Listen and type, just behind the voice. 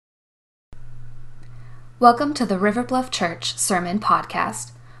Welcome to the River Bluff Church Sermon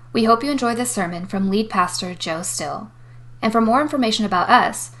Podcast. We hope you enjoy this sermon from lead pastor Joe Still. And for more information about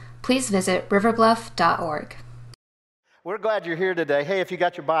us, please visit riverbluff.org. We're glad you're here today. Hey, if you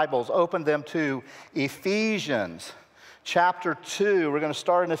got your Bibles, open them to Ephesians chapter 2. We're going to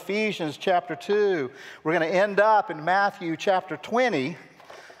start in Ephesians chapter 2. We're going to end up in Matthew chapter 20,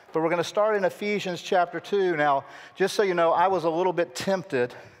 but we're going to start in Ephesians chapter 2. Now, just so you know, I was a little bit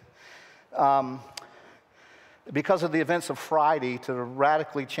tempted because of the events of Friday to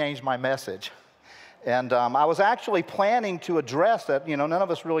radically change my message. And I was actually planning to address that. You know, none of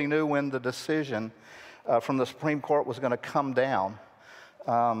us really knew when the decision from the Supreme Court was going to come down.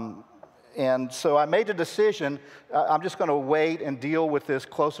 And so I made a decision. I'm just going to wait and deal with this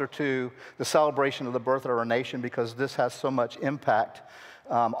closer to the celebration of the birth of our nation because this has so much impact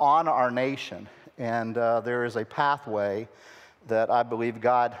on our nation. And there is a pathway that I believe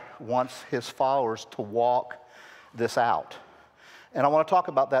God wants his followers to walk this out. And I want to talk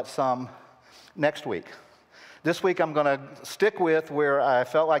about that some next week. This week I'm going to stick with where I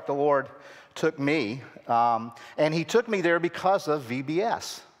felt like the Lord took me. And he took me there because of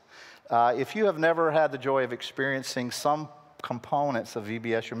VBS. If you have never had the joy of experiencing some components of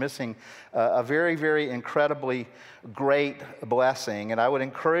VBS, you're missing a very, very incredibly great blessing. And I would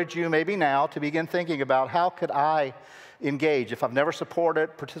encourage you maybe now to begin thinking about how could I engage. If I've never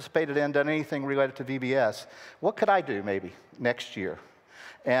supported, participated in, done anything related to VBS, what could I do maybe next year?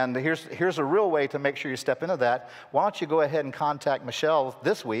 And here's a real way to make sure you step into that. Why don't you go ahead and contact Michelle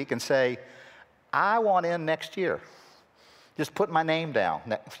this week and say, I want in next year. Just put my name down,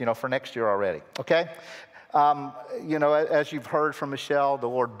 for next year already, okay? As you've heard from Michelle, the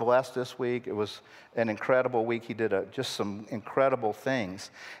Lord blessed this week. It was an incredible week. He did just some incredible things.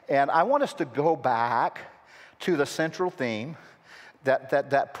 And I want us to go back to the central theme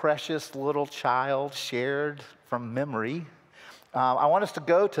that precious little child shared from memory. I want us to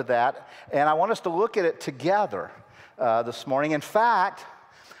go to that, and I want us to look at it together this morning. In fact,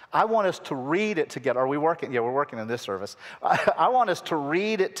 I want us to read it together. Are we working? Yeah, we're working in this service. I want us to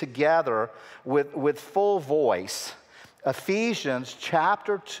read it together with full voice. Ephesians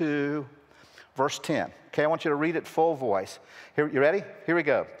chapter 2, verse 10. Okay, I want you to read it full voice. Here, you ready? Here we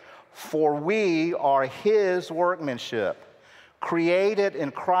go. For we are his workmanship, created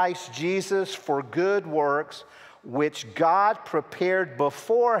in Christ Jesus for good works, which God prepared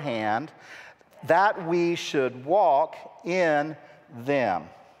beforehand that we should walk in them.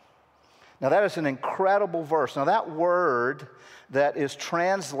 Now that is an incredible verse. Now that word that is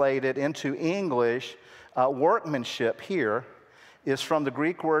translated into English, workmanship here, is from the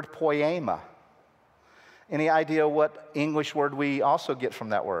Greek word poema. Any idea what English word we also get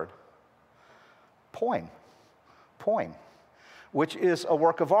from that word? Poem, which is a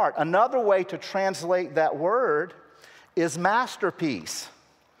work of art. Another way to translate that word is masterpiece.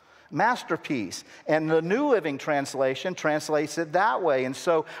 Masterpiece. And the New Living Translation translates it that way. And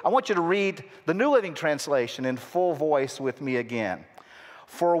so I want you to read the New Living Translation in full voice with me again.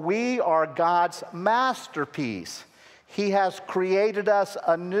 For we are God's masterpiece. He has created us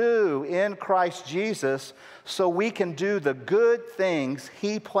anew in Christ Jesus so we can do the good things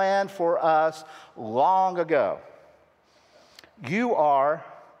he planned for us long ago. You are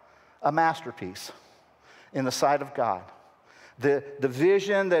a masterpiece in the sight of God. The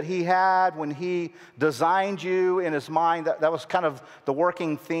vision that he had when he designed you in his mind, that was kind of the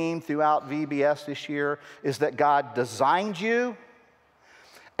working theme throughout VBS this year, is that God designed you,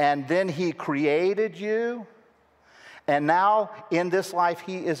 and then he created you, and now in this life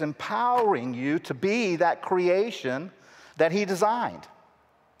he is empowering you to be that creation that he designed.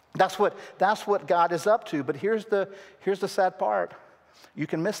 That's what God is up to. But here's the sad part. You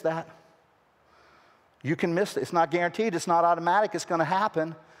can miss that. You can miss it. It's not guaranteed. It's not automatic. It's going to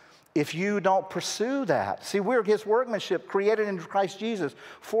happen if you don't pursue that. See, we're his workmanship, created in Christ Jesus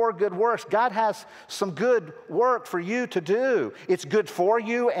for good works. God has some good work for you to do. It's good for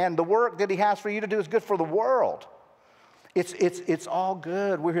you, and the work that he has for you to do is good for the world. It's all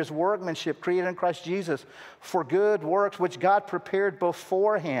good. We're his workmanship, created in Christ Jesus for good works, which God prepared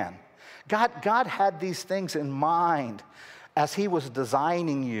beforehand. God had these things in mind as he was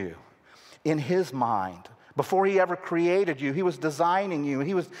designing you. In his mind. Before he ever created you, he was designing you.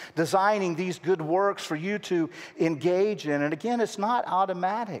 He was designing these good works for you to engage in. And again, it's not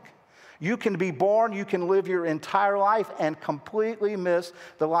automatic. You can be born, you can live your entire life and completely miss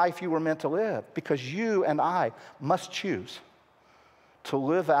the life you were meant to live because you and I must choose to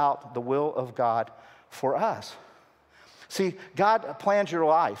live out the will of God for us. See, God plans your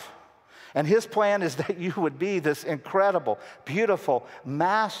life. And his plan is that you would be this incredible, beautiful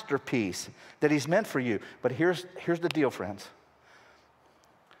masterpiece that he's meant for you. But here's the deal, friends.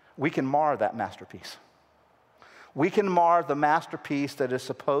 We can mar that masterpiece. We can mar the masterpiece that is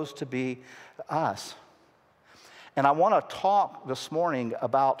supposed to be us. And I want to talk this morning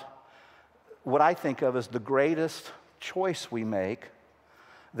about what I think of as the greatest choice we make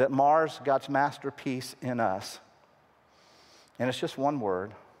that mars God's masterpiece in us. And it's just one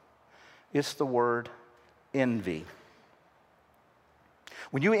word. It's the word envy.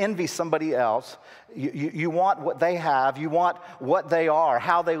 When you envy somebody else, you want what they have, you want what they are,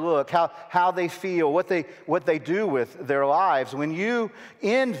 how they look, how they feel, what they do with their lives. When you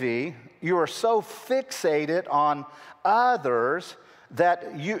envy, you are so fixated on others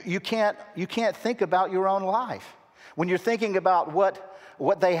that you can't think about your own life. When you're thinking about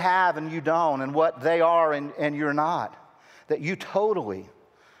what they have and you don't, and what they are and you're not, that you'll totally,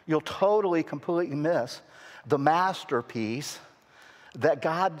 completely miss the masterpiece that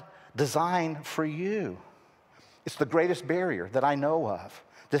God designed for you. It's the greatest barrier that I know of,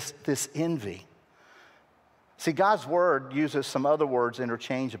 this envy. See, God's word uses some other words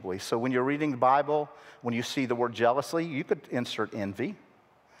interchangeably. So when you're reading the Bible, when you see the word jealously, you could insert envy.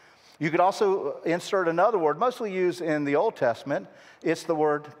 You could also insert another word, mostly used in the Old Testament. It's the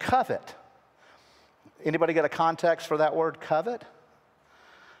word covet. Anybody get a context for that word, covet?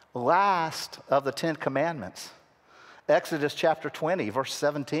 Last of the 10 Commandments. Exodus chapter 20, verse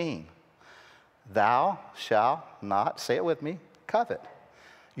 17. Thou shalt not, say it with me, covet.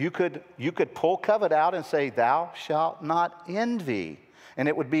 You could pull covet out and say, thou shalt not envy. And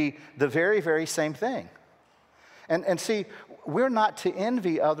it would be the very, very same thing. And see, we're not to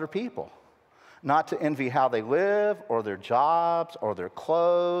envy other people. Not to envy how they live, or their jobs, or their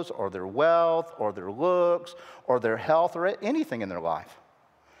clothes, or their wealth, or their looks, or their health, or anything in their life.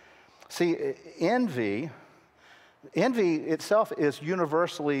 See, envy itself is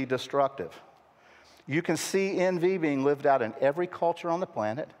universally destructive. You can see envy being lived out in every culture on the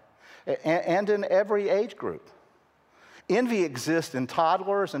planet and in every age group. Envy exists in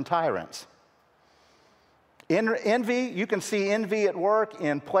toddlers and tyrants. Envy, you can see envy at work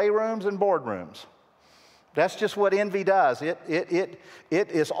in playrooms and boardrooms. That's just what envy does. It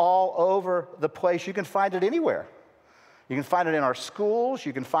is all over the place. You can find it anywhere. You can find it in our schools,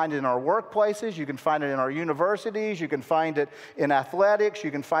 you can find it in our workplaces, you can find it in our universities, you can find it in athletics,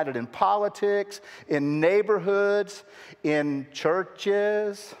 you can find it in politics, in neighborhoods, in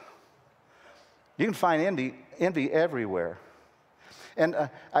churches. You can find envy everywhere. And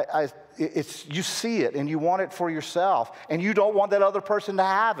you see it and you want it for yourself, and you don't want that other person to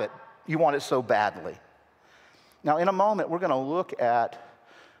have it. You want it so badly. Now, in a moment, we're going to look at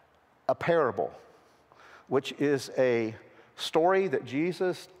a parable, which is a story that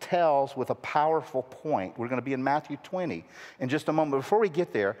Jesus tells with a powerful point. We're going to be in Matthew 20 in just a moment. Before we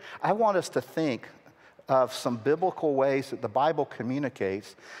get there, I want us to think of some biblical ways that the Bible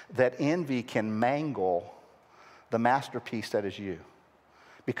communicates that envy can mangle the masterpiece that is you.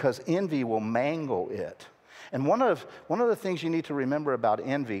 Because envy will mangle it. And one of the things you need to remember about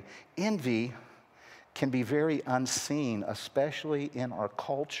envy can be very unseen, especially in our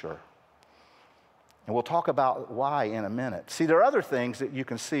culture. And we'll talk about why in a minute. See, there are other things that you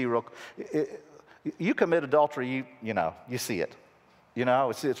can see. You commit adultery, you see it.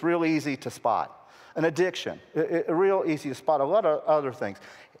 It's real easy to spot. An addiction, real easy to spot. A lot of other things.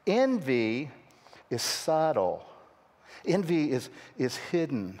 Envy is subtle. Envy is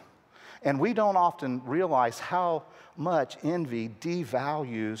hidden. And we don't often realize how much envy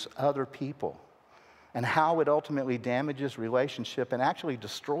devalues other people and how it ultimately damages relationship and actually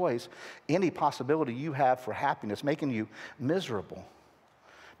destroys any possibility you have for happiness, making you miserable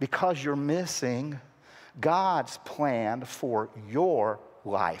because you're missing God's plan for your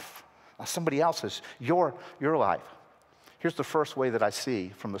life, not somebody else's, your life. Here's the first way that I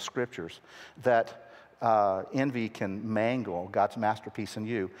see from the scriptures that envy can mangle God's masterpiece in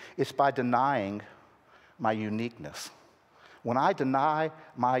you. It's by denying my uniqueness. When I deny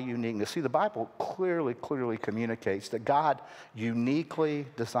my uniqueness, see, the Bible clearly communicates that God uniquely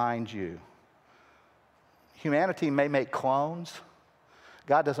designed you. Humanity may make clones.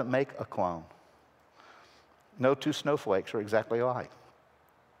 God doesn't make a clone. No two snowflakes are exactly alike.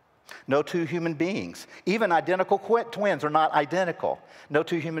 No two human beings, even identical twins, are not identical. No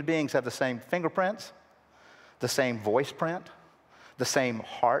two human beings have the same fingerprints, the same voice print, the same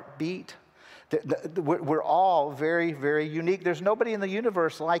heartbeat. We're all very, very unique. There's nobody in the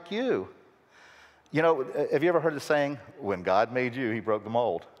universe like you. Have you ever heard the saying, when God made you, he broke the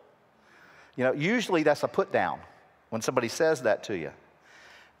mold? Usually that's a put down when somebody says that to you.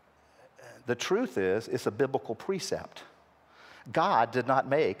 the truth is, it's a biblical precept. God did not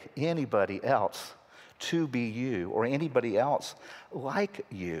make anybody else to be you or anybody else like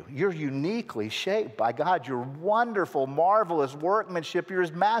you. You're uniquely shaped by God. You're wonderful, marvelous workmanship. You're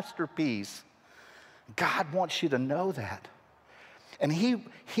his masterpiece. God wants you to know that. And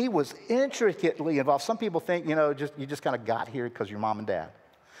he was intricately involved. Some people think, you just kind of got here because your mom and dad.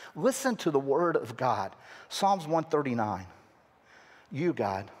 Listen to the word of God. Psalms 139. You,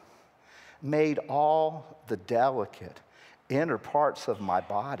 God, made all the delicate inner parts of my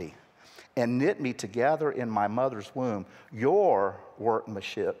body and knit me together in my mother's womb. Your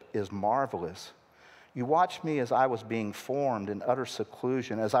workmanship is marvelous. You watched me as I was being formed in utter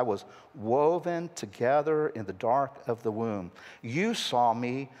seclusion, as I was woven together in the dark of the womb. You saw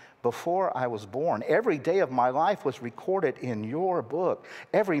me before I was born. Every day of my life was recorded in your book.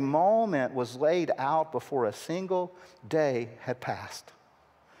 Every moment was laid out before a single day had passed.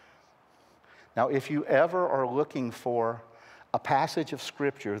 Now, if you ever are looking for a passage of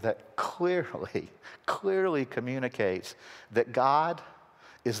Scripture that clearly communicates that God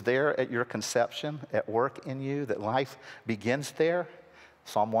is there at your conception, at work in you, that life begins there,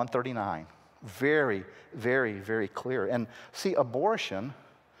 Psalm 139. Very, very, very clear. And see, abortion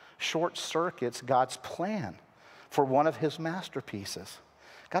short circuits God's plan for one of his masterpieces.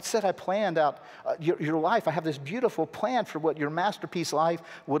 God said, I planned out your life. I have this beautiful plan for what your masterpiece life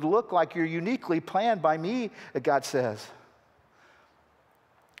would look like. You're uniquely planned by me, God says.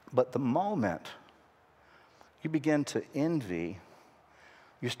 But the moment you begin to envy,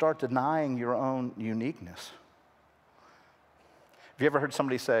 you start denying your own uniqueness. Have you ever heard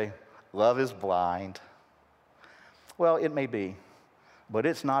somebody say, love is blind? Well, it may be, but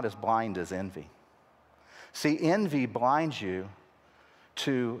it's not as blind as envy. See, envy blinds you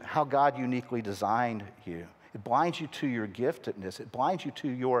to how God uniquely designed you. It blinds you to your giftedness. It blinds you to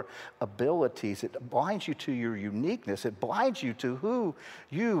your abilities. It blinds you to your uniqueness. It blinds you to who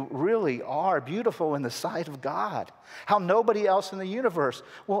you really are, beautiful in the sight of God. How nobody else in the universe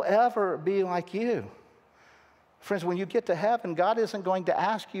will ever be like you. Friends, when you get to heaven, God isn't going to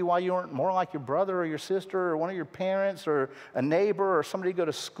ask you why you aren't more like your brother or your sister or one of your parents or a neighbor or somebody you go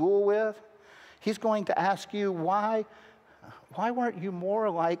to school with. He's going to ask you, why weren't you more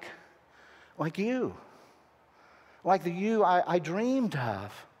like you? Like the you I dreamed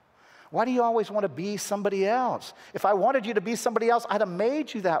of. Why do you always want to be somebody else? If I wanted you to be somebody else, I'd have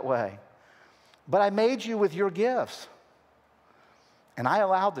made you that way. But I made you with your gifts. And I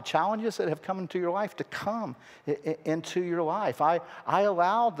allowed the challenges that have come into your life to come into your life. I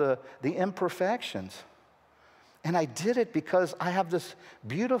allowed the imperfections. And I did it because I have this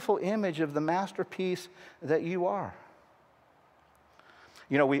beautiful image of the masterpiece that you are.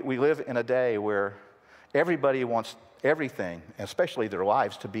 You know, we live in a day where everybody wants everything, especially their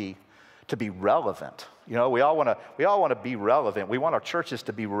lives, to be relevant. You know, we all want to be relevant. We want our churches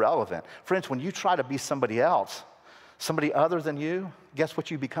to be relevant. Friends, when you try to be somebody else, somebody other than you, guess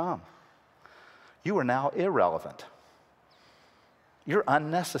what you become? You are now irrelevant. You're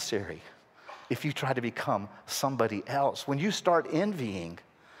unnecessary if you try to become somebody else. When you start envying,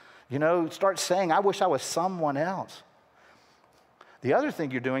 start saying, I wish I was someone else. The other thing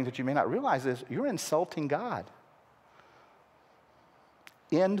you're doing that you may not realize is you're insulting God.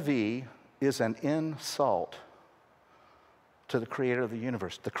 Envy is an insult to the creator of the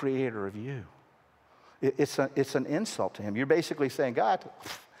universe, the creator of you. It's an insult to him. You're basically saying, God,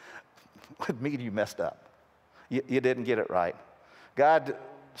 with me you messed up. You didn't get it right. God,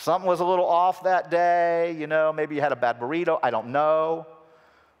 something was a little off that day. Maybe you had a bad burrito. I don't know.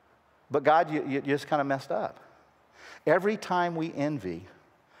 But God, you just kind of messed up. Every time we envy,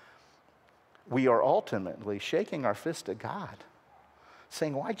 we are ultimately shaking our fist at God,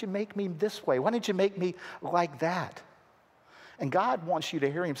 saying, why'd you make me this way? Why didn't you make me like that? And God wants you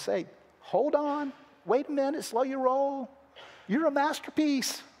to hear him say, hold on, wait a minute, slow your roll. You're a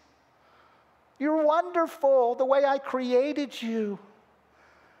masterpiece. You're wonderful the way I created you.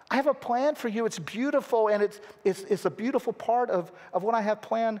 I have a plan for you. It's beautiful, and it's a beautiful part of what I have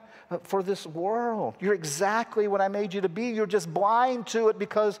planned for this world. You're exactly what I made you to be. You're just blind to it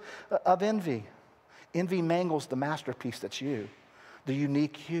because of envy. Envy mangles the masterpiece that's you, the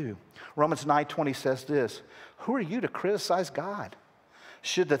unique you. Romans 9:20 says this, who are you to criticize God?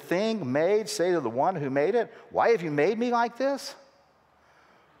 Should the thing made say to the one who made it, why have you made me like this?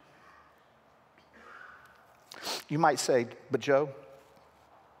 You might say, but Joe,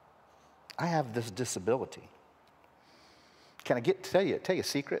 I have this disability. Can I tell you a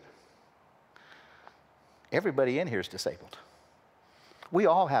secret? Everybody in here is disabled. We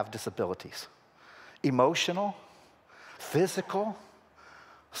all have disabilities. Emotional, physical,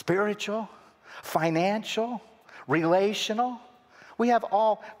 spiritual, financial, relational. We have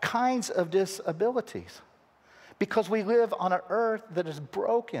all kinds of disabilities because we live on an earth that is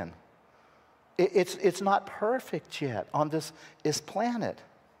broken. It's not perfect yet on this planet.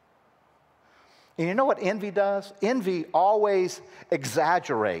 And you know what envy does? Envy always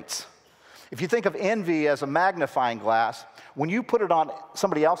exaggerates. If you think of envy as a magnifying glass, when you put it on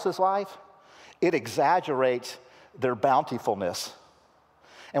somebody else's life, it exaggerates their bountifulness.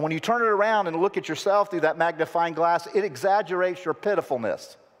 And when you turn it around and look at yourself through that magnifying glass, it exaggerates your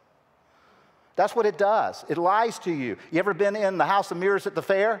pitifulness. That's what it does. It lies to you. You ever been in the House of Mirrors at the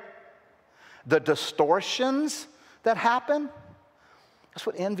fair? The distortions that happen? That's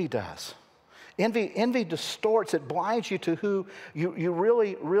what envy does. Envy distorts, it blinds you to who you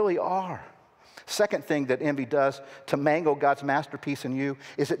really, really are. Second thing that envy does to mangle God's masterpiece in you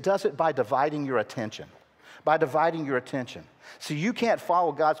is it does it by dividing your attention. By dividing your attention. So you can't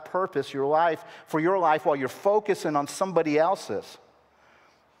follow God's purpose for your life while you're focusing on somebody else's.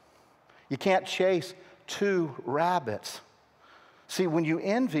 You can't chase two rabbits. See, when you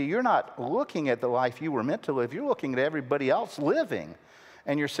envy, you're not looking at the life you were meant to live. You're looking at everybody else living.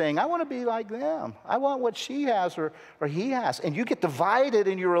 And you're saying, I want to be like them. I want what she has or he has. And you get divided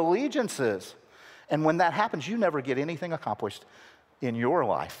in your allegiances. And when that happens, you never get anything accomplished in your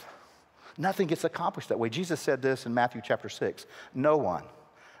life. Nothing gets accomplished that way. Jesus said this in Matthew chapter 6. No one,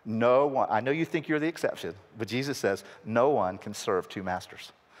 I know you think you're the exception, but Jesus says, no one can serve two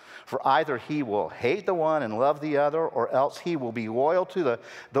masters. For either he will hate the one and love the other, or else he will be loyal to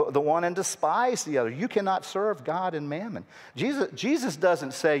the one and despise the other. You cannot serve God and mammon. Jesus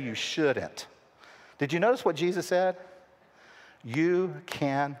doesn't say you shouldn't. Did you notice what Jesus said? You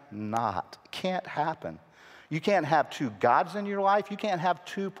cannot. Can't happen. You can't have two gods in your life. You can't have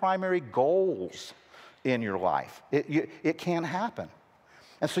two primary goals in your life. It can't happen.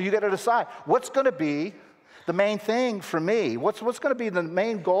 And so you got to decide, what's going to be the main thing for me? What's going to be the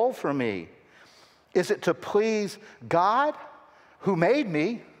main goal for me? Is it to please God who made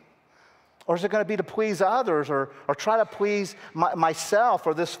me? Or is it going to be to please others or try to please myself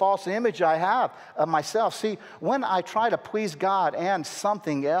or this false image I have of myself? See, when I try to please God and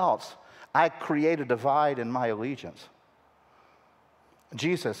something else, I create a divide in my allegiance.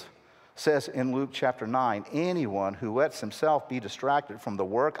 Jesus says in Luke chapter 9, anyone who lets himself be distracted from the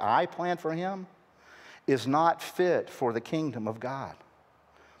work I plan for him is not fit for the kingdom of God.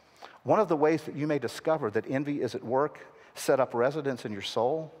 One of the ways that you may discover that envy is at work, set up residence in your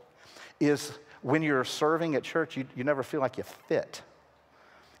soul, is when you're serving at church, you never feel like you fit.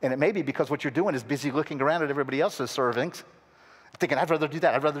 And it may be because what you're doing is busy looking around at everybody else's servings, thinking, I'd rather do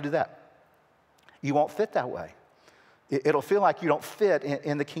that. You won't fit that way. It'll feel like you don't fit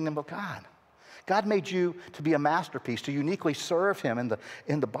in the kingdom of God. God made you to be a masterpiece, to uniquely serve him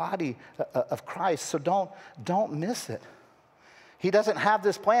in the body of Christ. So don't miss it. He doesn't have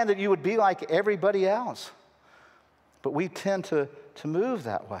this plan that you would be like everybody else. But we tend to move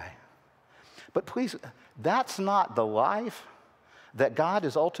that way. But please, that's not the life that God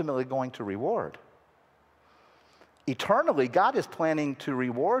is ultimately going to reward. Eternally, God is planning to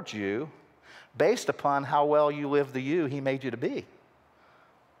reward you based upon how well you live the you he made you to be.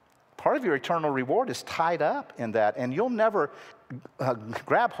 Part of your eternal reward is tied up in that, and you'll never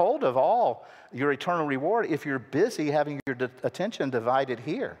grab hold of all your eternal reward if you're busy having your attention divided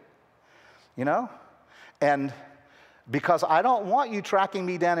here. You know? And because I don't want you tracking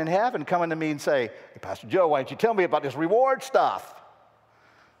me down in heaven, coming to me and say, hey, Pastor Joe, why don't you tell me about this reward stuff?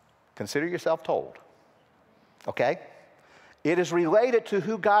 Consider yourself told. Okay? It is related to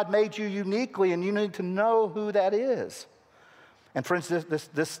who God made you uniquely, and you need to know who that is. And friends,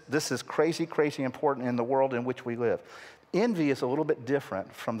 this is crazy, crazy important in the world in which we live. Envy is a little bit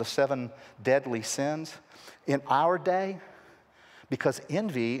different from the 7 deadly sins in our day, because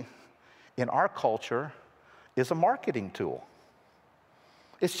envy in our culture is a marketing tool.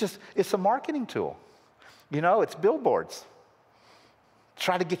 It's a marketing tool. You know, it's billboards.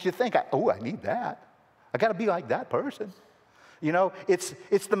 Try to get you to think, I need that. I got to be like that person. You know, it's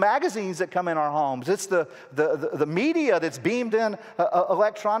the magazines that come in our homes. It's the media that's beamed in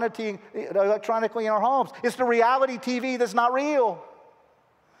electronically in our homes. It's the reality TV that's not real.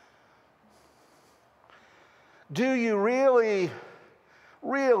 Do you really,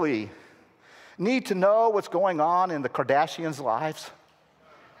 really need to know what's going on in the Kardashians' lives?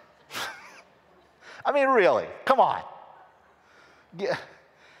 I mean, really, come on. Yeah.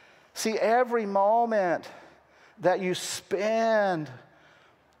 See, every moment that you spend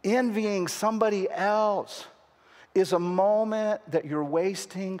envying somebody else is a moment that you're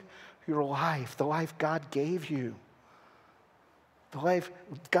wasting your life, the life God gave you. The life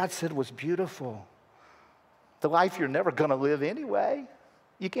God said was beautiful. The life you're never going to live anyway.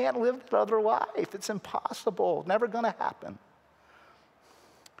 You can't live that other life. It's impossible. Never going to happen.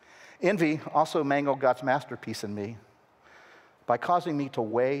 Envy also mangled God's masterpiece in me by causing me to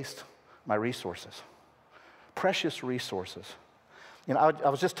waste my resources, precious resources. You know, I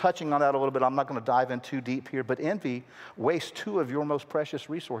was just touching on that a little bit. I'm not going to dive in too deep here, but envy wastes two of your most precious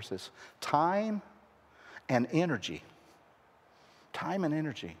resources, time and energy. Time and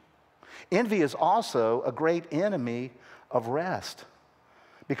energy. Envy is also a great enemy of rest,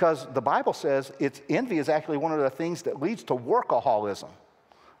 because the Bible says envy is actually one of the things that leads to workaholism.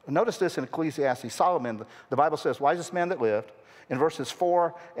 Notice this in Ecclesiastes. Solomon, the Bible says, wisest man that lived, in verses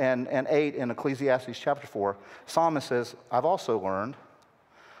 4 and 8 in Ecclesiastes chapter 4, Solomon says, I've also learned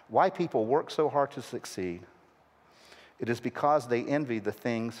why people work so hard to succeed. It is because they envy the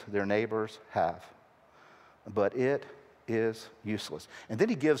things their neighbors have. But it is useless. And then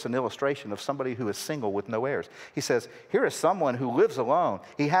he gives an illustration of somebody who is single with no heirs. He says, here is someone who lives alone.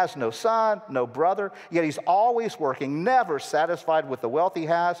 He has no son, no brother, yet he's always working, never satisfied with the wealth he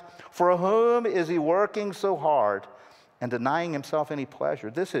has. For whom is he working so hard and denying himself any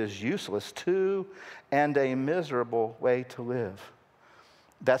pleasure? This is useless too, and a miserable way to live.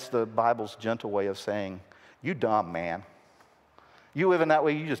 That's the Bible's gentle way of saying, you dumb man. You live in that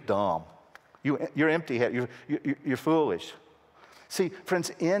way, you just dumb. You're empty-headed, you're foolish. See,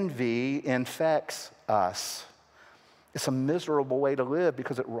 friends, envy infects us. It's a miserable way to live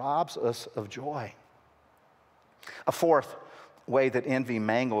because it robs us of joy. A fourth way that envy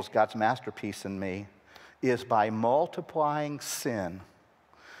mangles God's masterpiece in me is by multiplying sin.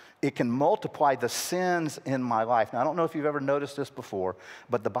 It can multiply the sins in my life. Now, I don't know if you've ever noticed this before,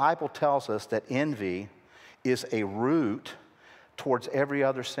 but the Bible tells us that envy is a root towards every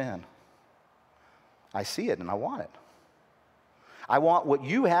other sin. I see it and I want it. I want what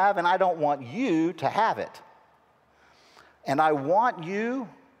you have and I don't want you to have it. And I want you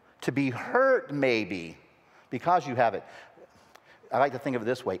to be hurt maybe because you have it. I like to think of it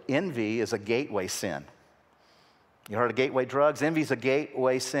this way. Envy is a gateway sin. You heard of gateway drugs? Envy is a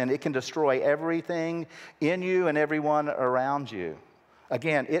gateway sin. It can destroy everything in you and everyone around you.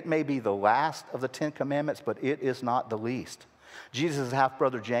 Again, it may be the last of the 10 commandments, but it is not the least. Jesus'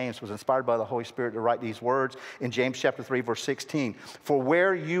 half-brother James was inspired by the Holy Spirit to write these words in James chapter 3, verse 16. For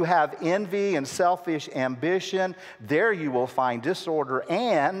where you have envy and selfish ambition, there you will find disorder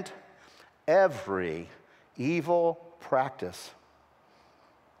and every evil practice.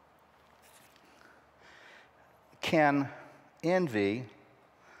 Can envy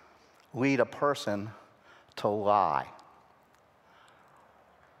lead a person to lie?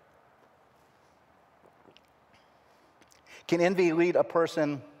 Can envy lead a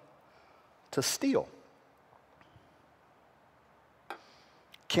person to steal?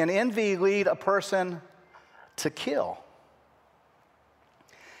 Can envy lead a person to kill?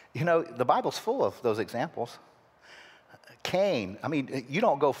 You know, the Bible's full of those examples. Cain, I mean, you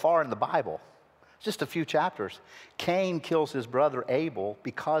don't go far in the Bible. Just a few chapters. Cain kills his brother Abel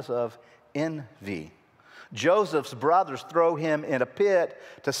because of envy. Joseph's brothers throw him in a pit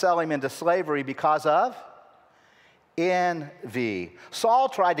to sell him into slavery because of envy. Saul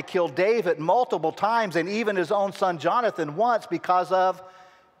tried to kill David multiple times and even his own son Jonathan once because of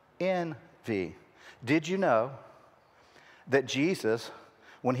envy. Did you know that Jesus,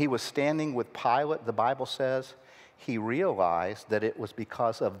 when he was standing with Pilate, the Bible says, he realized that it was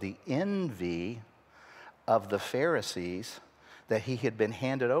because of the envy of the Pharisees that he had been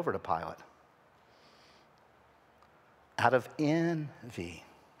handed over to Pilate? Out of envy.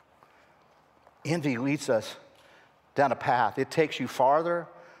 Envy leads us down a path. It takes you farther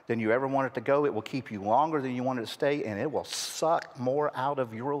than you ever wanted to go. It will keep you longer than you wanted to stay, and it will suck more out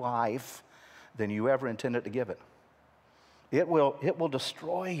of your life than you ever intended to give it. It will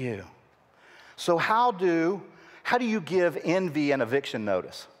destroy you. So how do you give envy an eviction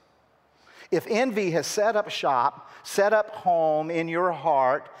notice? If envy has set up shop, set up home in your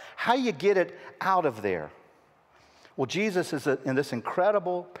heart, how do you get it out of there? Well, Jesus is in this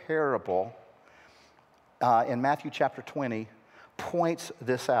incredible parable in Matthew chapter 20, points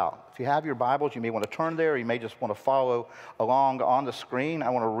this out. If you have your Bibles, you may want to turn there. You may just want to follow along on the screen. I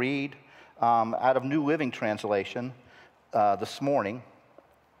want to read out of New Living Translation this morning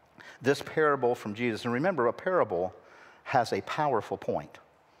this parable from Jesus. And remember, a parable has a powerful point.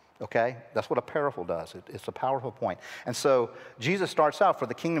 Okay? That's what a parable does. It's a powerful point. And so Jesus starts out for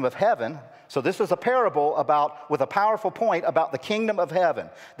the kingdom of heaven. So this is a parable with a powerful point about the kingdom of heaven.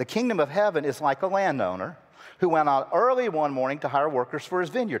 The kingdom of heaven is like a landowner who went out early one morning to hire workers for his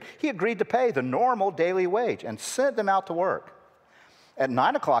vineyard. He agreed to pay the normal daily wage and sent them out to work. At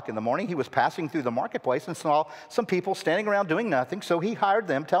 9 o'clock in the morning, he was passing through the marketplace and saw some people standing around doing nothing, so he hired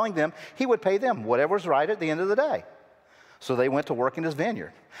them, telling them he would pay them whatever was right at the end of the day. So they went to work in his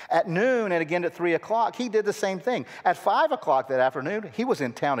vineyard. At noon and again at 3 o'clock, he did the same thing. At 5 o'clock that afternoon, he was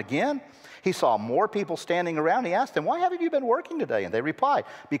in town again. He saw more people standing around. He asked them, "Why haven't you been working today?" And they replied,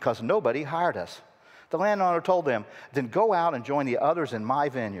 "Because nobody hired us." The landowner told them, "Then go out and join the others in my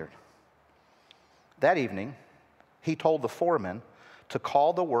vineyard." That evening, he told the foreman to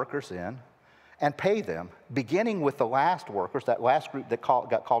call the workers in and pay them, beginning with the last workers, that last group that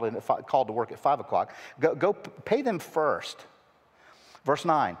got called to work at 5 o'clock. Go pay them first. Verse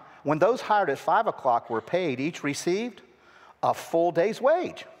 9, when those hired at 5 o'clock were paid, each received a full day's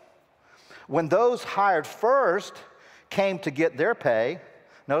wage. When those hired first came to get their pay,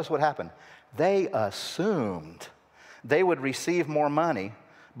 notice what happened. They assumed they would receive more money,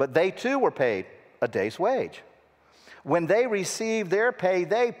 but they too were paid a day's wage. When they received their pay,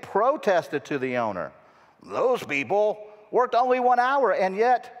 they protested to the owner. "Those people worked only 1 hour, and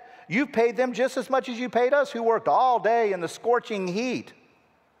yet you paid them just as much as you paid us, who worked all day in the scorching heat."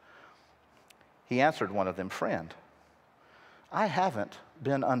 He answered one of them, "Friend, I haven't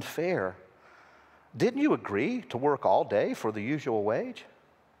been unfair. Didn't you agree to work all day for the usual wage?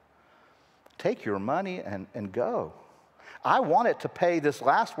 Take your money and go. I wanted to pay this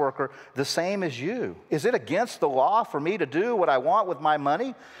last worker the same as you. Is it against the law for me to do what I want with my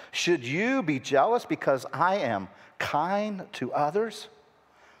money? Should you be jealous because I am kind to others?"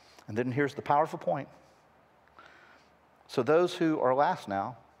 And then here's the powerful point. So those who are last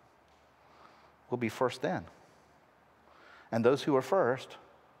now will be first then. And those who are first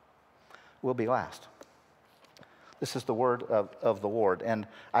will be last. This is the word of the Lord. And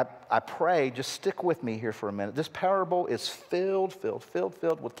I pray, just stick with me here for a minute. This parable is filled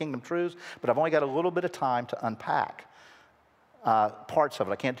with kingdom truths, but I've only got a little bit of time to unpack parts of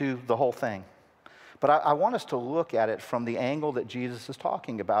it. I can't do the whole thing. But I want us to look at it from the angle that Jesus is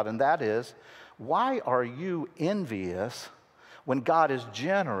talking about, and that is, why are you envious when God is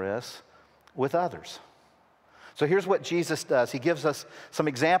generous with others? So here's what Jesus does. He gives us some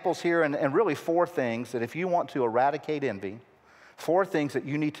examples here and really 4 things that if you want to eradicate envy, 4 things that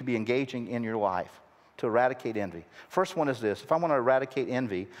you need to be engaging in your life to eradicate envy. First one is this. If I want to eradicate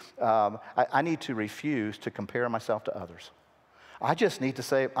envy, I need to refuse to compare myself to others. I just need to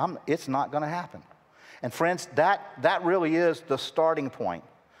say, it's not going to happen. And friends, that really is the starting point.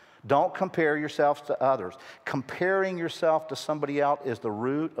 Don't compare yourselves to others. Comparing yourself to somebody else is the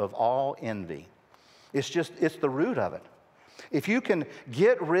root of all envy. It's the root of it. If you can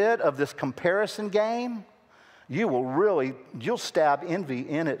get rid of this comparison game, you'll stab envy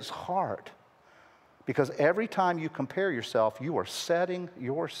in its heart. Because every time you compare yourself, you are setting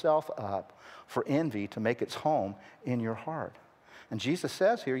yourself up for envy to make its home in your heart. And Jesus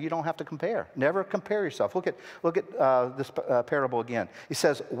says here, you don't have to compare. Never compare yourself. Look at this parable again. He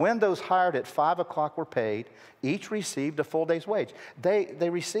says, when those hired at 5 o'clock were paid, each received a full day's wage. They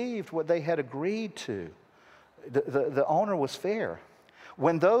received what they had agreed to. The owner was fair.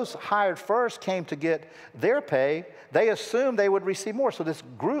 When those hired first came to get their pay, they assumed they would receive more. So this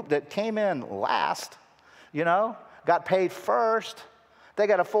group that came in last, got paid first, they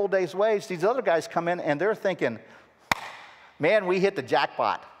got a full day's wage. These other guys come in and they're thinking, man, we hit the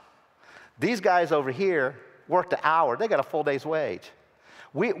jackpot. These guys over here worked an hour. They got a full day's wage.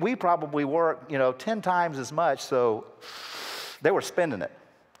 We probably worked, 10 times as much, so they were spending it.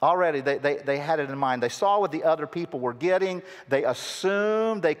 Already, they had it in mind. They saw what the other people were getting. They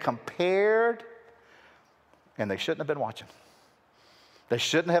assumed, they compared, and they shouldn't have been watching. They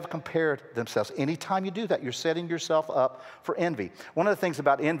shouldn't have compared themselves. Anytime you do that, you're setting yourself up for envy. One of the things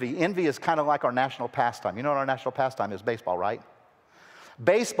about envy is kind of like our national pastime. You know what our national pastime is? Baseball, right?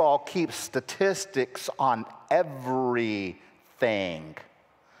 Baseball keeps statistics on everything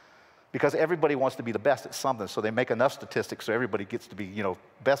because everybody wants to be the best at something, so they make enough statistics so everybody gets to be,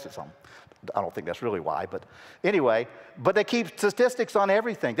 best at something. I don't think that's really why, but anyway, but they keep statistics on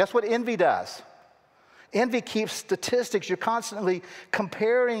everything. That's what envy does. Envy keeps statistics. You're constantly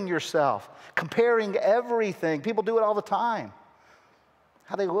comparing yourself, comparing everything. People do it all the time.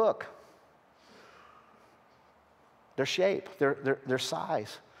 How they look, their shape, their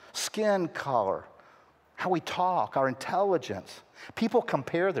size, skin color, how we talk, our intelligence. People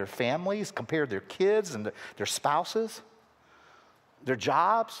compare their families, compare their kids and their spouses, their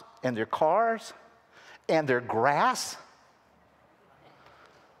jobs and their cars and their grass.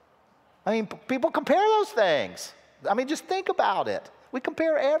 People compare those things. Just think about it. We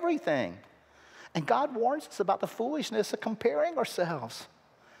compare everything. And God warns us about the foolishness of comparing ourselves.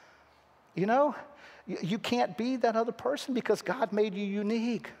 You You can't be that other person because God made you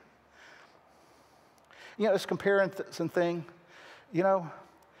unique. You know, this comparison thing, you know,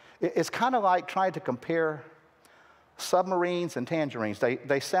 it's kind of like trying to compare submarines and tangerines.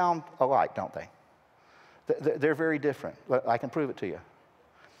 They sound alike, don't they? They're very different. I can prove it to you.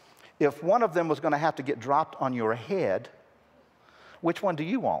 If one of them was going to have to get dropped on your head, which one do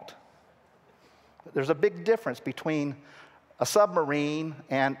you want? There's a big difference between a submarine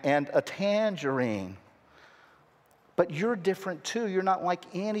and a tangerine. But you're different too. You're not like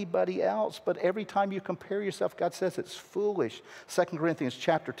anybody else. But every time you compare yourself, God says it's foolish. 2 Corinthians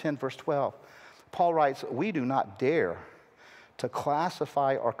chapter 10, verse 12. Paul writes, we do not dare to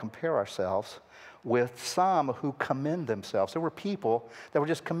classify or compare ourselves with some who commend themselves. There were people that were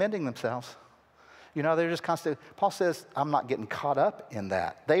just commending themselves. You know, they're just constantly, Paul says, I'm not getting caught up in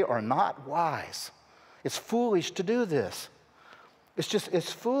that. They are not wise. It's foolish to do this.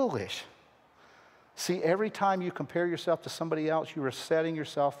 It's foolish. See, every time you compare yourself to somebody else, you are setting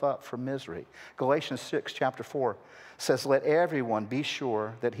yourself up for misery. Galatians 6, chapter 4 says, let everyone be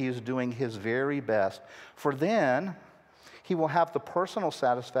sure that he is doing his very best, for then he will have the personal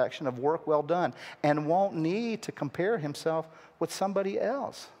satisfaction of work well done and won't need to compare himself with somebody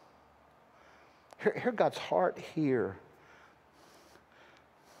else. Hear God's heart here.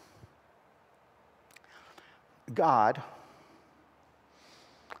 God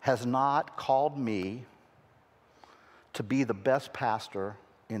has not called me to be the best pastor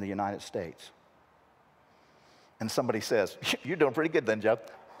in the United States. And somebody says, you're doing pretty good then, Joe.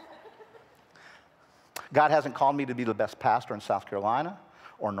 God hasn't called me to be the best pastor in South Carolina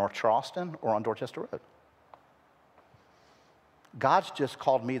or North Charleston or on Dorchester Road. God's just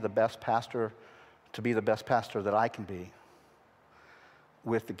called me the best pastor to be the best pastor that I can be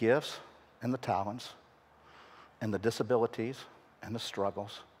with the gifts and the talents and the disabilities and the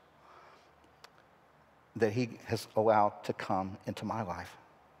struggles that he has allowed to come into my life.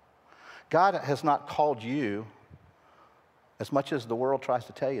 God has not called you, as much as the world tries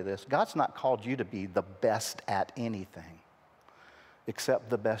to tell you this, God's not called you to be the best at anything except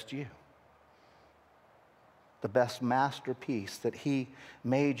the best you. The best masterpiece that he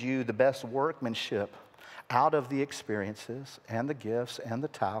made you, the best workmanship out of the experiences and the gifts and the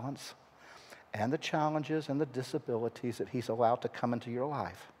talents and the challenges and the disabilities that he's allowed to come into your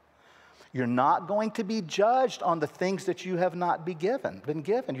life. You're not going to be judged on the things that you have not been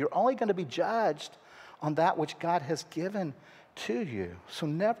given. You're only going to be judged on that which God has given to you. So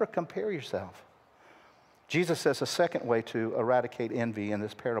never compare yourself. Jesus says a second way to eradicate envy in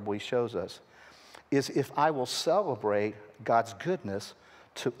this parable he shows us is if I will celebrate God's goodness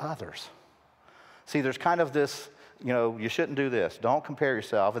to others. See, there's kind of this, you know, you shouldn't do this. Don't compare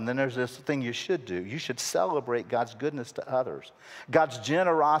yourself. And then there's this thing you should do. You should celebrate God's goodness to others, God's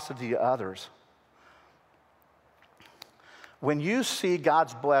generosity to others. When you see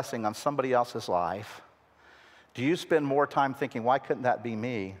God's blessing on somebody else's life, do you spend more time thinking, why couldn't that be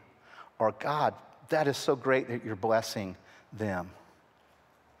me? Or, God, that is so great that you're blessing them.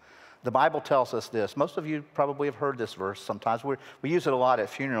 The Bible tells us this. Most of you probably have heard this verse sometimes. We use it a lot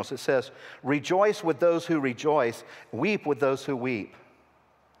at funerals. It says, rejoice with those who rejoice, weep with those who weep.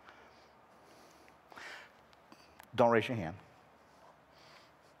 Don't raise your hand.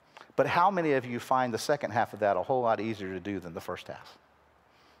 But how many of you find the second half of that a whole lot easier to do than the first half?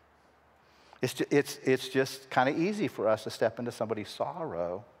 It's just kind of easy for us to step into somebody's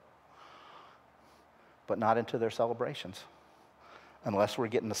sorrow, but not into their celebrations, unless we're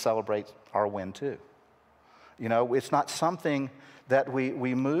getting to celebrate our win too. You know, it's not something that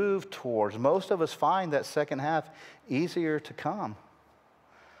we move towards. Most of us find that second half easier to come.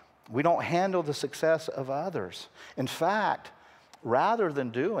 We don't handle the success of others. In fact, rather than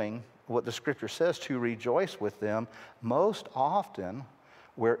doing what the scripture says to rejoice with them, most often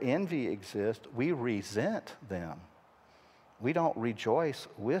where envy exists, we resent them. We don't rejoice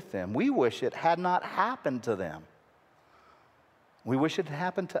with them. We wish it had not happened to them. We wish it had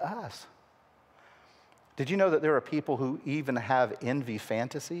happened to us. Did you know that there are people who even have envy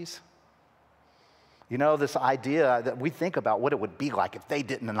fantasies? You know, this idea that we think about what it would be like if they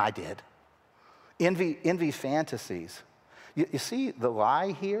didn't and I did. Envy fantasies. You see the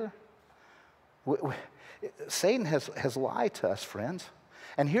lie here? Satan has lied to us, friends.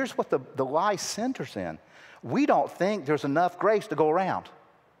 And here's what the lie centers in. We don't think there's enough grace to go around.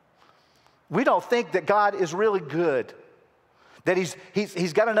 We don't think that God is really good, that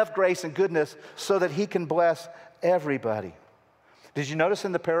he's got enough grace and goodness so that he can bless everybody. Did you notice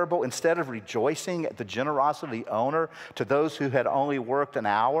in the parable, instead of rejoicing at the generosity of the owner to those who had only worked an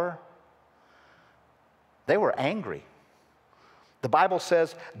hour, they were angry. The Bible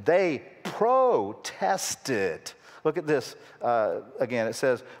says they protested. Look at this again. It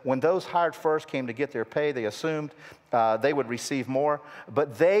says, when those hired first came to get their pay, they assumed they would receive more,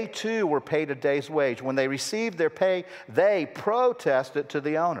 but they too were paid a day's wage. When they received their pay, they protested to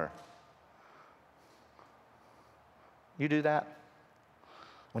the owner. You do that?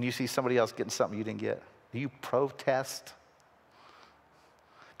 When you see somebody else getting something you didn't get, do you protest?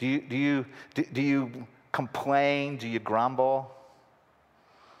 Do you complain? Do you grumble?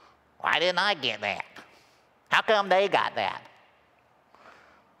 Why didn't I get that? How come they got that?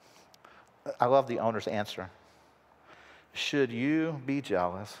 I love the owner's answer. Should you be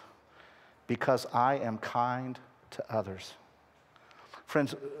jealous because I am kind to others?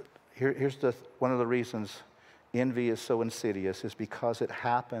 Friends, here's one of the reasons envy is so insidious is because it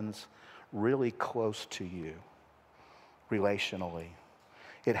happens really close to you relationally.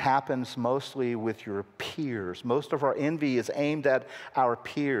 It happens mostly with your peers. Most of our envy is aimed at our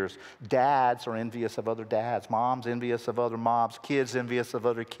peers. Dads are envious of other dads. Moms envious of other moms. Kids envious of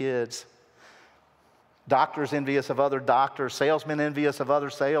other kids. Doctors envious of other doctors. Salesmen envious of other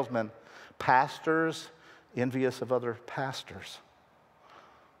salesmen. Pastors envious of other pastors.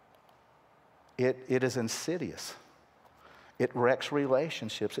 It is insidious. It wrecks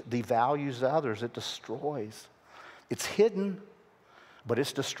relationships. It devalues others. It destroys. It's hidden, but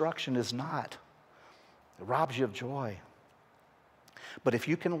its destruction is not. It robs you of joy. But if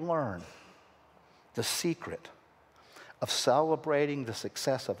you can learn the secret of celebrating the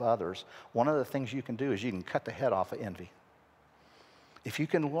success of others, one of the things you can do is you can cut the head off of envy. If you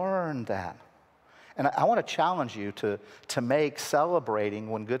can learn that. And I want to challenge you to make celebrating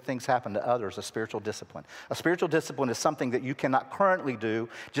when good things happen to others a spiritual discipline. A spiritual discipline is something that you cannot currently do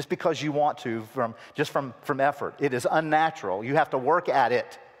just because you want to from effort. It is unnatural. You have to work at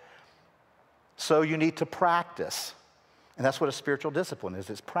it. So you need to practice. And that's what a spiritual discipline is.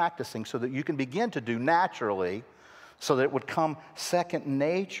 It's practicing so that you can begin to do naturally so that it would come second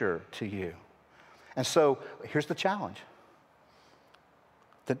nature to you. And so here's the challenge.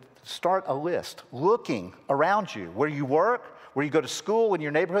 Start a list, looking around you, where you work, where you go to school, in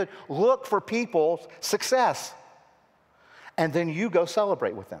your neighborhood. Look for people's success. And then you go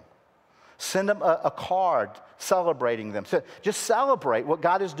celebrate with them. Send them a card celebrating them. So just celebrate what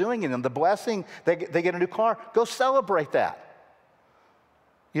God is doing in them. The blessing, they get a new car, go celebrate that.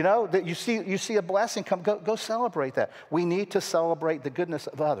 You know, that you see a blessing come, go celebrate that. We need to celebrate the goodness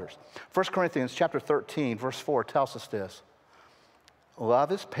of others. 1 Corinthians chapter 13, verse 4 tells us this.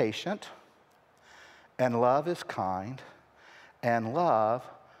 Love is patient, and love is kind, and love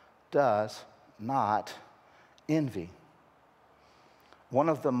does not envy. One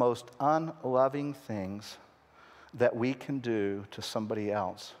of the most unloving things that we can do to somebody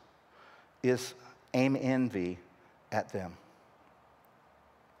else is aim envy at them.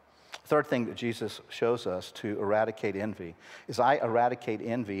 Third thing that Jesus shows us to eradicate envy is I eradicate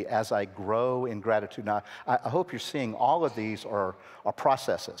envy as I grow in gratitude. Now, I hope you're seeing all of these are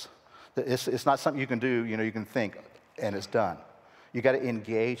processes. It's not something you can do, you can think and it's done. You got to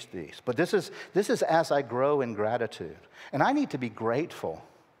engage these. But this is as I grow in gratitude. And I need to be grateful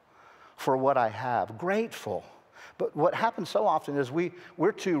for what I have. Grateful. But what happens so often is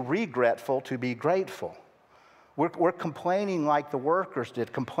we're too regretful to be grateful. We're complaining like the workers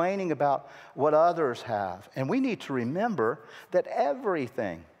did, complaining about what others have. And we need to remember that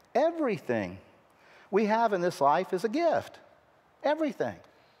everything we have in this life is a gift. Everything.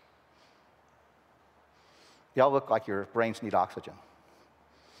 Y'all look like your brains need oxygen.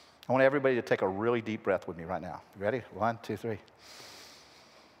 I want everybody to take a really deep breath with me right now. You ready? 1, 2, 3.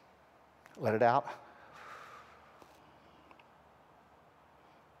 Let it out.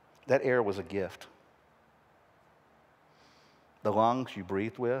 That air was a gift. The lungs you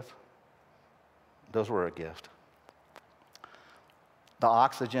breathe with, those were a gift. The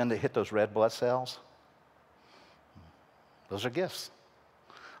oxygen that hit those red blood cells, those are gifts.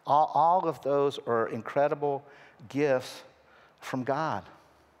 All of those are incredible gifts from God.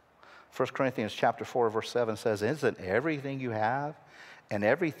 1 Corinthians chapter 4, verse 7 says, isn't everything you have and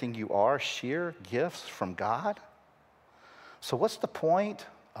everything you are sheer gifts from God? So what's the point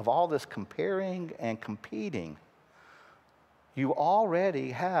of all this comparing and competing? You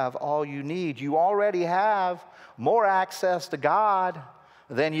already have all you need. You already have more access to God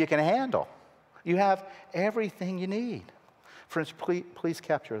than you can handle. You have everything you need. Friends, please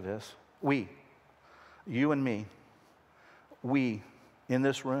capture this. You and me, we in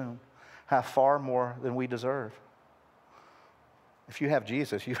this room have far more than we deserve. If you have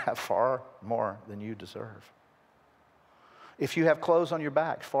Jesus, you have far more than you deserve. If you have clothes on your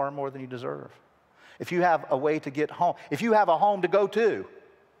back, far more than you deserve. if you have a way to get home, if you have a home to go to,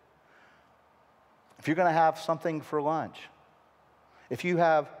 if you're going to have something for lunch, if you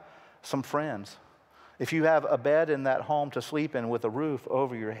have some friends, if you have a bed in that home to sleep in with a roof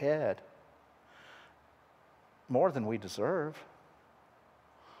over your head, more than we deserve,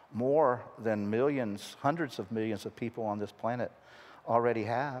 more than millions, hundreds of millions of people on this planet already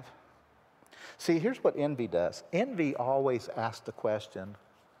have. See, here's what envy does. Envy always asks the question,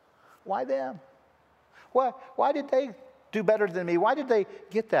 why them? Why did they do better than me? Why did they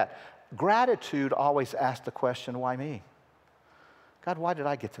get that? Gratitude always asks the question, why me? God, why did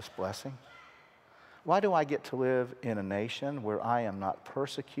I get this blessing? Why do I get to live in a nation where I am not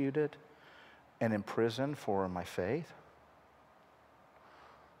persecuted and imprisoned for my faith?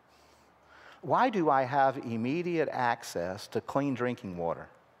 Why do I have immediate access to clean drinking water?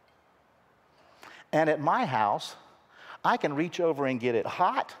 And at my house, I can reach over and get it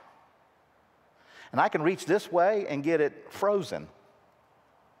hot, and I can reach this way and get it frozen.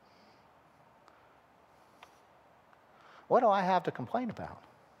 What do I have to complain about?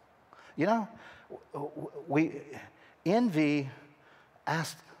 You know, envy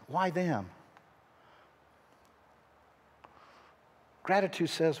asks, why them? Gratitude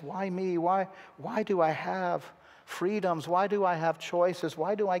says, why me? Why do I have freedoms? Why do I have choices?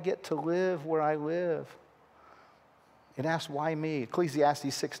 Why do I get to live where I live? It asks, why me? Ecclesiastes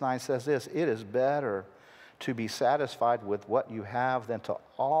 6:9 says this, it is better to be satisfied with what you have than to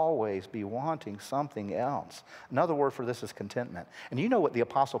always be wanting something else. Another word for this is contentment. And you know what the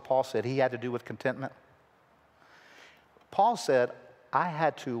Apostle Paul said he had to do with contentment? Paul said, I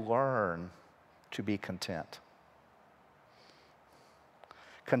had to learn to be content.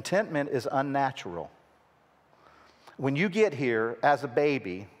 Contentment is unnatural. When you get here as a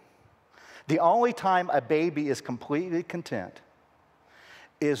baby, the only time a baby is completely content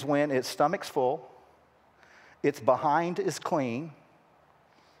is when its stomach's full, its behind is clean,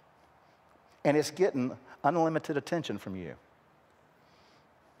 and it's getting unlimited attention from you.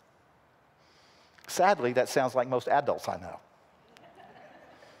 Sadly, that sounds like most adults I know.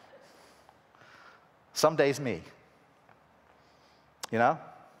 Some days me. You know?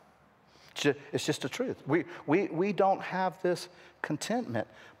 It's just the truth. We don't have this contentment.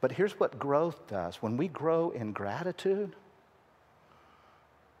 But here's what growth does. When we grow in gratitude,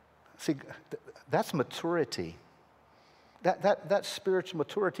 see, that's maturity. That's spiritual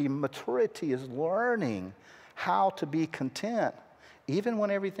maturity. Maturity is learning how to be content, even when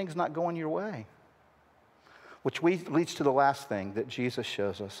everything's not going your way. Which leads to the last thing that Jesus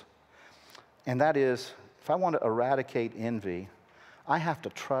shows us. And that is, if I want to eradicate envy, I have to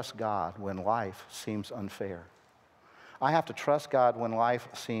trust God when life seems unfair. I have to trust God when life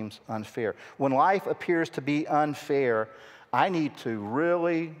seems unfair. When life appears to be unfair, I need to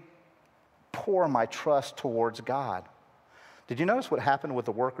really pour my trust towards God. Did you notice what happened with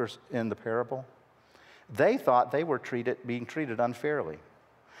the workers in the parable? They thought they were being treated unfairly.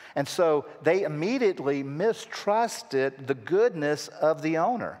 And so they immediately mistrusted the goodness of the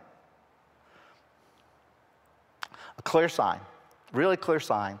owner. A clear sign, really clear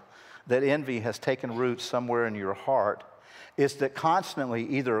sign that envy has taken root somewhere in your heart is that constantly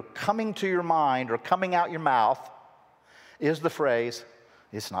either coming to your mind or coming out your mouth is the phrase,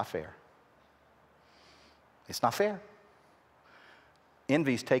 it's not fair. It's not fair.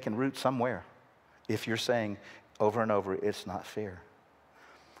 Envy's taken root somewhere if you're saying over and over, it's not fair.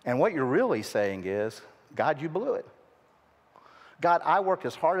 And what you're really saying is, God, you blew it. God, I worked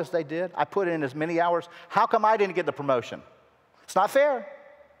as hard as they did. I put in as many hours. How come I didn't get the promotion? It's not fair.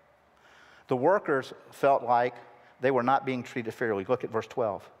 The workers felt like they were not being treated fairly. Look at verse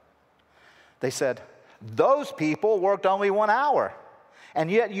 12. They said, those people worked only 1 hour, and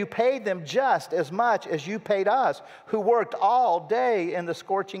yet you paid them just as much as you paid us, who worked all day in the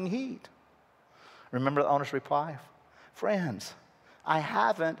scorching heat. Remember the owner's reply? Friends, I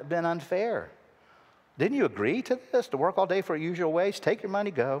haven't been unfair. Didn't you agree to this, to work all day for a usual wage? Take your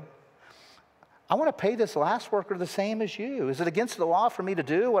money, go. I want to pay this last worker the same as you. Is it against the law for me to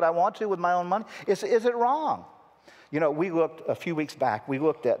do what I want to with my own money? Is it wrong? You know, we looked a few weeks back, we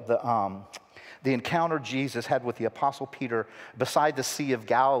looked at the encounter Jesus had with the Apostle Peter beside the Sea of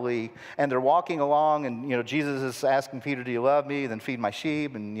Galilee, and they're walking along, and you know, Jesus is asking Peter, do you love me? Then feed my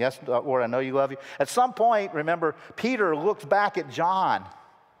sheep, and yes, Lord, I know you love you. At some point, remember, Peter looks back at John,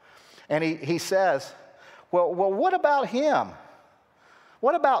 and he says, well, what about him?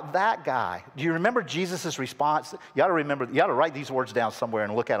 What about that guy? Do you remember Jesus' response? You ought to write these words down somewhere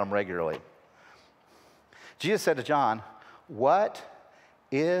and look at them regularly. Jesus said to John, what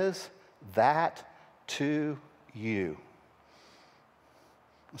is that to you?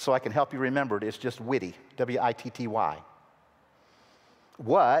 So I can help you remember it. It's just witty, W-I-T-T-Y.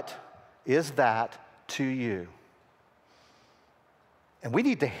 What is that to you? And we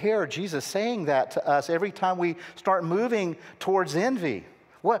need to hear Jesus saying that to us every time we start moving towards envy.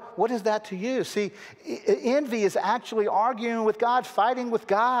 What is that to you? See, envy is actually arguing with God, fighting with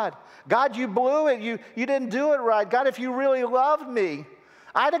God. God, you blew it. You didn't do it right. God, if you really loved me,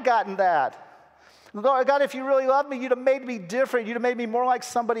 I'd have gotten that. God, if you really loved me, you'd have made me different. You'd have made me more like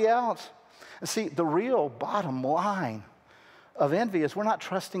somebody else. And see, the real bottom line of envy is we're not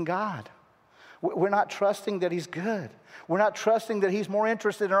trusting God. We're not trusting that He's good. We're not trusting that He's more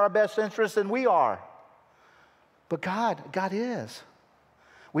interested in our best interest than we are. But God is.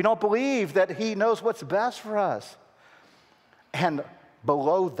 We don't believe that He knows what's best for us. And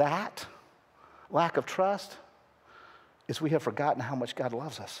below that lack of trust is we have forgotten how much God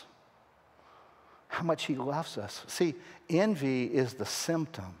loves us. How much He loves us. See, envy is the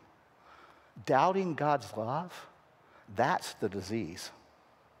symptom. Doubting God's love, that's the disease.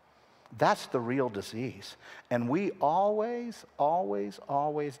 That's the real disease. And we always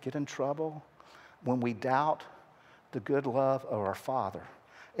get in trouble when we doubt the good love of our Father.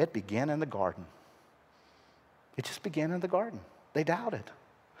 It began in the garden. It just began in the garden. They doubted.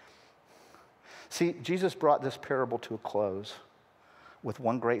 See, Jesus brought this parable to a close with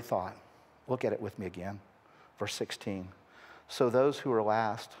one great thought. Look at it with me again. Verse 16. So those who are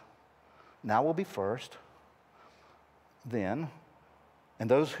last now will be first, then, and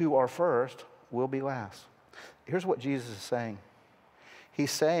those who are first will be last. Here's what Jesus is saying.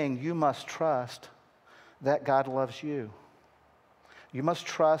 He's saying you must trust that God loves you. You must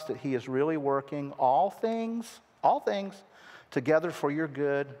trust that He is really working all things together for your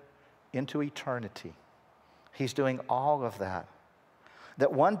good into eternity. He's doing all of that.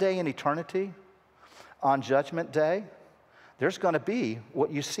 That one day in eternity, on Judgment Day, there's going to be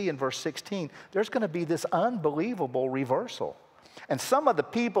what you see in verse 16. There's going to be this unbelievable reversal. And some of the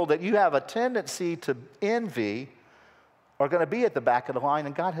people that you have a tendency to envy are going to be at the back of the line,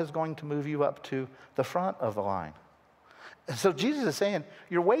 and God is going to move you up to the front of the line. And so Jesus is saying,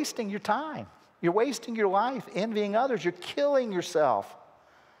 you're wasting your time. You're wasting your life envying others. You're killing yourself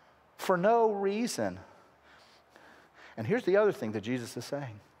for no reason. And here's the other thing that Jesus is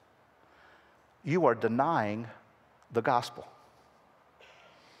saying. You are denying the gospel.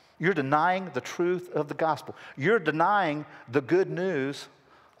 You're denying the truth of the gospel. You're denying the good news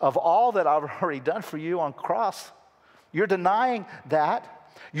of all that I've already done for you on the cross. You're denying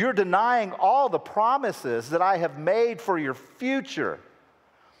that. You're denying all the promises that I have made for your future.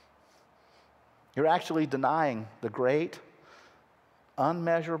 You're actually denying the great,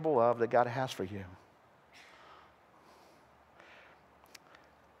 unmeasurable love that God has for you.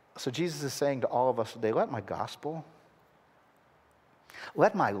 So Jesus is saying to all of us today, let my gospel,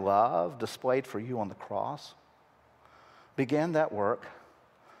 let my love displayed for you on the cross begin that work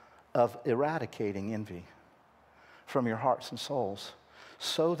of eradicating envy from your hearts and souls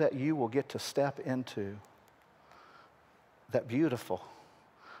so that you will get to step into that beautiful,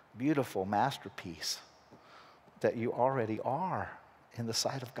 beautiful masterpiece that you already are in the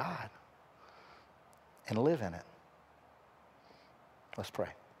sight of God and live in it. Let's pray.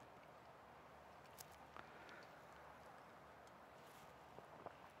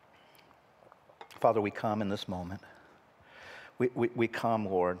 Father, we come in this moment. We come,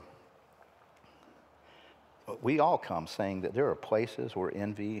 Lord. We all come saying that there are places where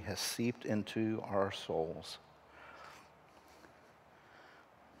envy has seeped into our souls.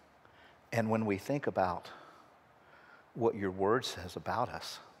 And when we think about what your word says about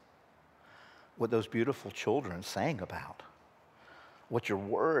us, what those beautiful children sang about, what your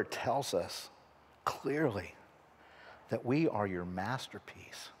word tells us clearly, that we are your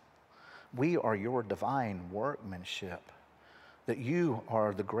masterpiece. We are your divine workmanship, that you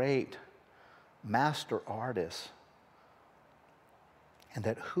are the great master artist, and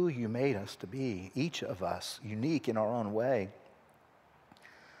that who you made us to be, each of us, unique in our own way,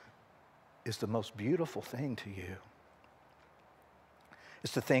 is the most beautiful thing to you.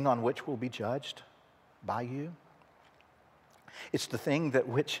 It's the thing on which we'll be judged by you. It's the thing that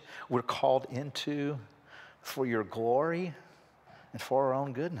which we're called into for your glory and for our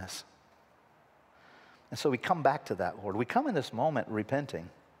own goodness. And so we come back to that, Lord. We come in this moment repenting,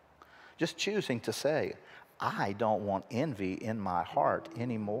 just choosing to say, I don't want envy in my heart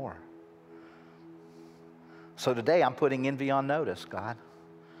anymore. So today I'm putting envy on notice, God.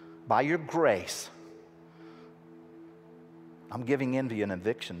 By your grace, I'm giving envy an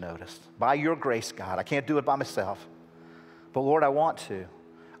eviction notice. By your grace, God. I can't do it by myself. But Lord, I want to.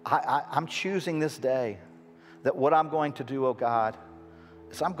 I'm choosing this day that what I'm going to do, oh God,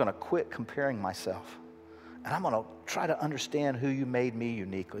 is I'm going to quit comparing myself. And I'm going to try to understand who you made me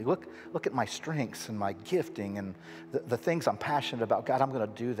uniquely. Look at my strengths and my gifting and the things I'm passionate about. God, I'm going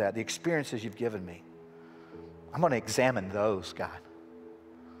to do that. The experiences you've given me. I'm going to examine those, God.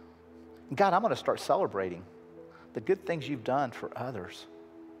 And God, I'm going to start celebrating the good things you've done for others.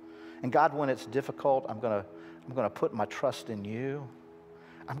 And God, when it's difficult, I'm going to put my trust in you.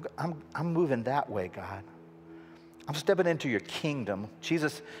 I'm moving that way, God. I'm stepping into your kingdom.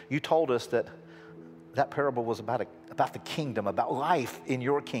 Jesus, you told us that parable was about the kingdom, about life in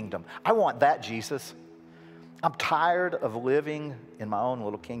your kingdom. I want that, Jesus. I'm tired of living in my own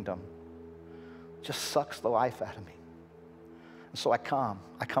little kingdom. It just sucks the life out of me. And so I come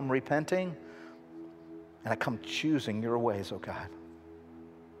repenting, and I come choosing your ways, oh God.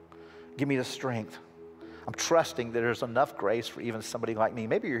 Give me the strength. I'm trusting that there's enough grace for even somebody like me.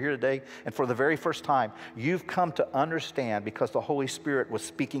 Maybe you're here today, and for the very first time, you've come to understand because the Holy Spirit was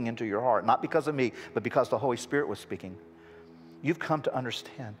speaking into your heart. Not because of me, but because the Holy Spirit was speaking. You've come to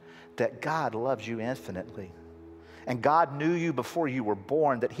understand that God loves you infinitely. And God knew you before you were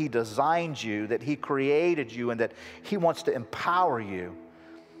born, that He designed you, that He created you, and that He wants to empower you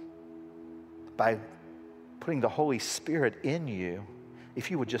by putting the Holy Spirit in you. If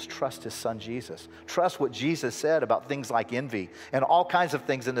you would just trust His Son, Jesus. Trust what Jesus said about things like envy and all kinds of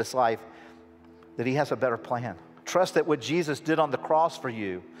things in this life, that He has a better plan. Trust that what Jesus did on the cross for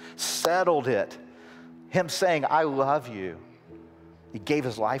you settled it. Him saying, I love you. He gave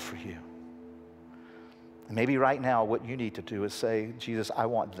His life for you. And maybe right now what you need to do is say, Jesus, I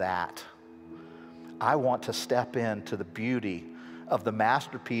want that. I want to step into the beauty of the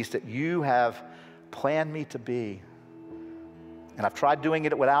masterpiece that you have planned me to be. And I've tried doing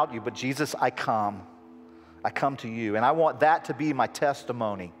it without you, but Jesus, I come to you. And I want that to be my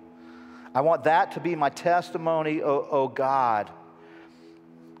testimony. I want that to be my testimony, oh God,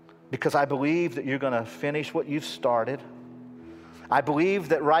 because I believe that you're going to finish what you've started. I believe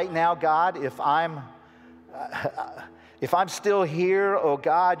that right now, God, if I'm still here, oh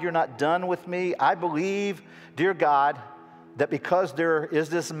God, you're not done with me. I believe, dear God, that because there is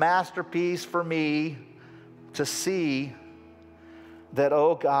this masterpiece for me to see, that,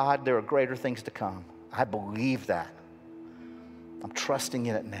 oh God, there are greater things to come. I believe that. I'm trusting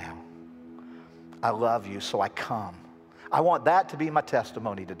in it now. I love you, so I come. I want that to be my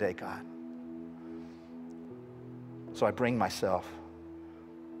testimony today, God. So I bring myself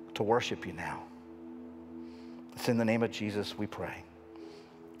to worship you now. It's in the name of Jesus we pray.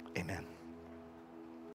 Amen.